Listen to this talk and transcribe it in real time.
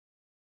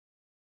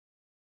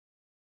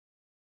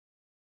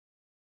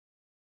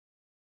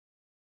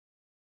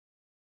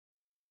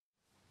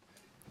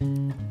Give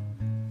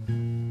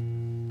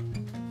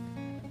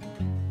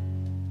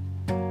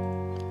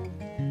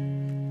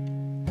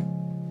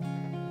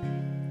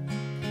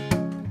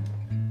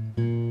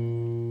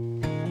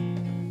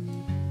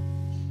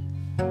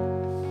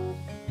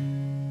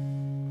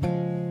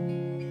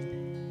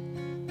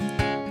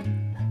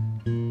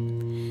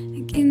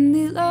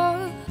me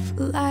love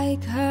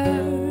like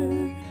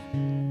her.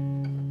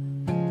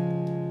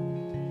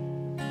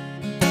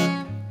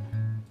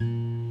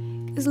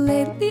 'Cause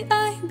lately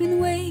I've been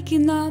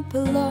waking up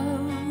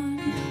alone.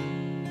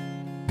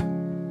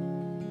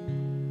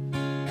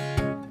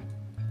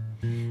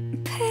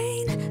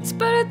 Pain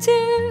spurred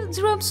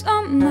teardrops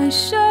on my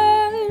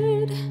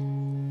shirt.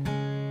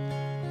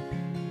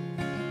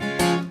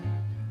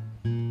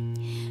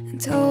 I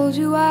told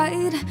you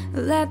I'd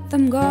let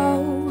them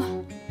go,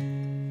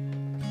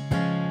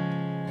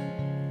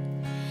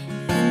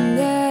 and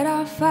that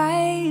I'll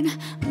find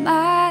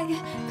my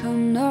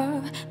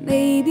corner.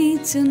 Maybe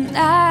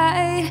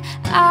tonight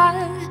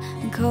I'll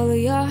call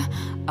you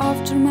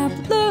after my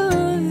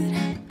blood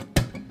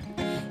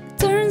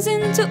turns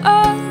into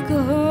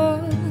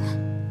alcohol.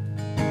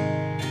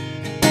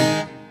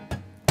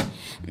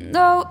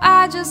 No,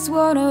 I just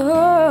wanna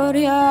hurt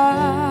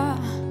ya.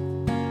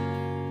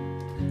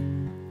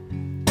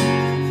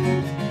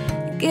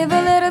 Give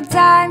a little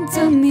time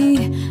to me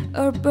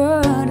or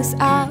burn us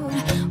out.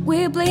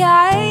 We play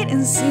hide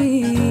and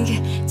seek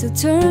to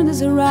turn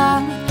this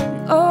around.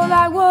 All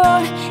I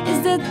want is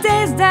the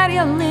taste that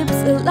your lips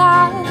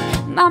allow.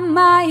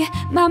 My,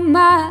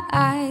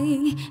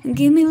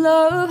 give me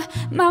love.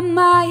 My,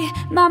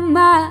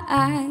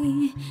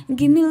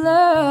 give me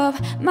love.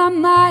 My,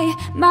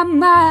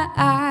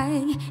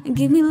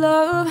 give me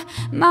love.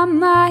 My,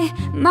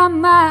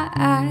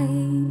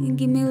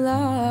 give me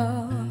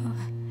love.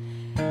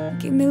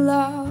 Give me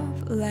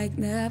love like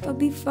never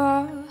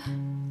before.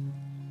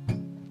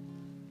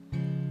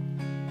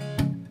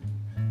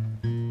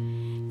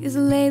 'Cause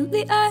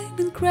lately I've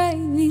been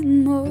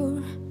craving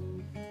more.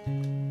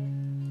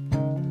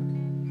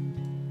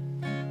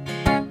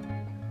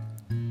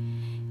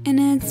 And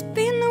it's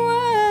been a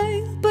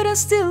while, but I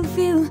still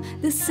feel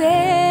the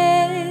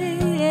same.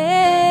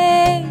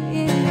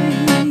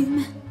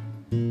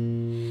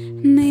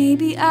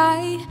 Maybe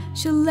I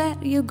should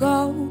let you go.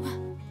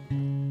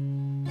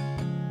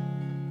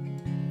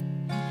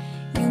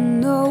 You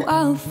know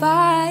I'll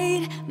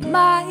fight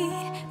my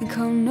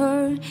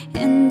corner,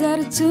 and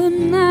that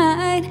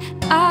tonight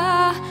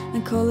I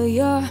call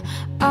you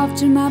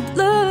after my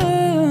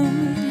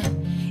blood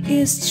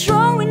is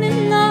throwing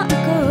in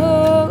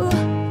alcohol.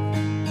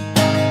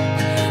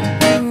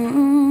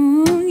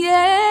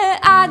 Yeah,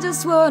 I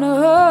just wanna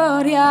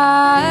hurt ya.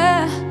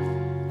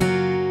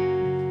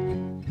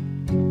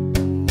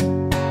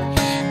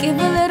 Give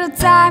a little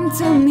time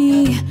to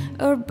me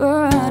or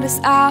burn us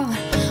out.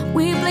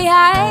 We play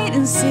hide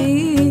and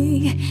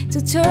seek to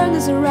turn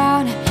this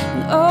around.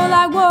 And all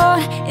I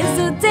want is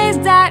the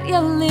taste that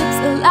your lips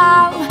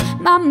allow.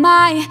 My,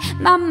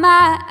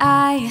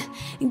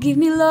 give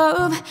me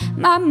love.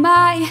 My,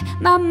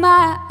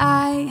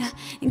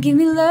 give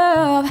me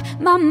love.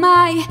 My,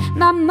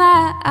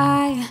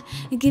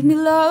 give me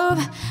love.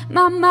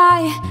 My,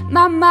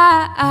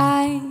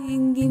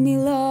 give me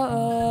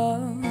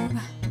love.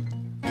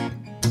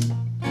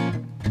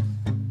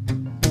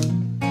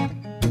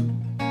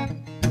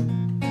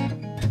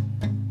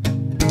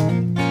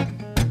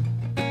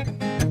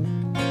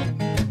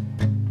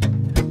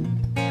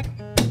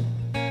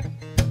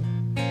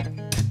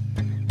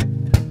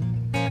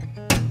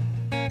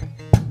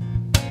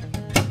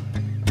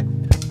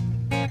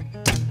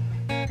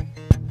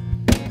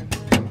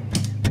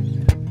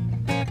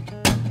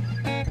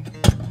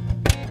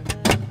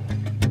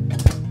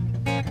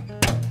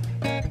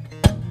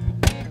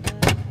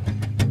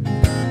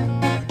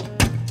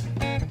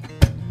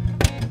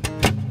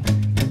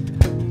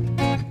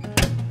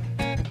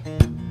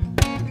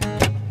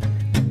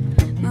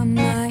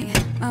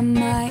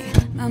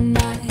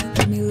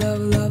 Give me love,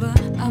 lover.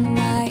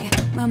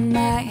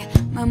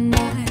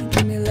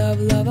 Give me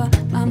love, lover.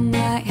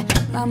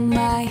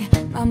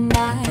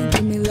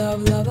 Give me love, lover. Give me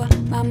love, lover.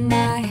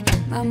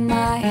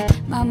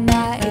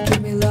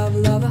 Give me love,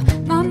 lover.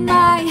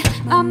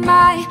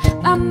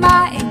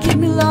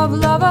 Give me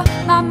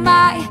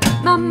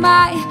love,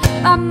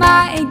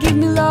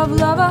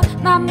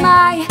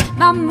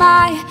 lover.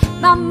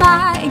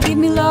 Give me love, lover. Give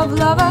me love,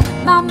 lover.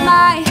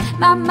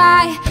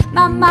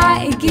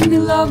 Give me love, lover. Give me love, lover. Give me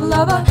love.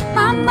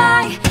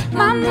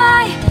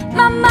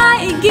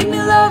 Give me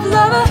love.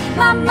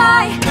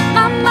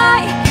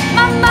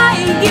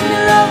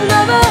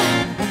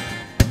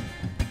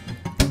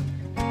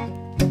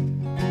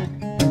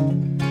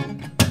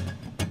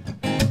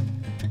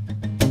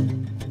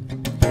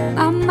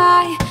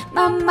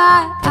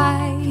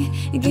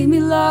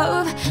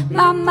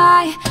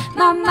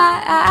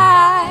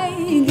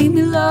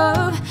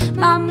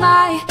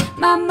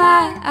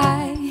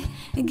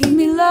 Give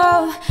me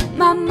love.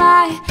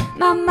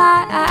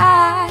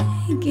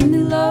 Give me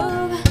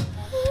love.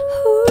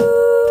 Ooh.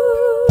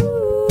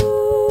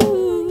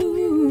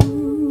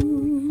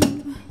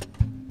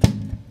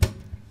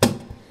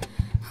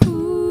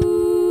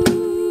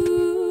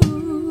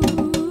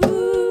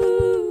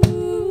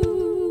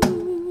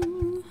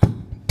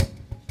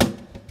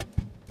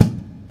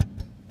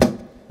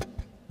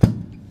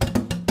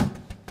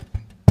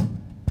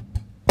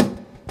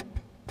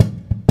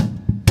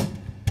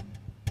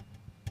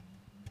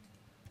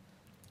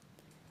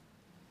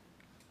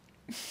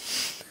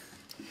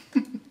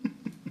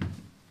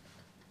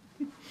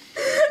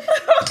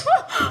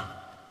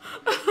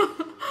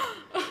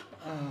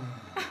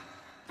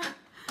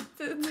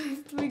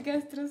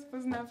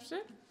 zawsze.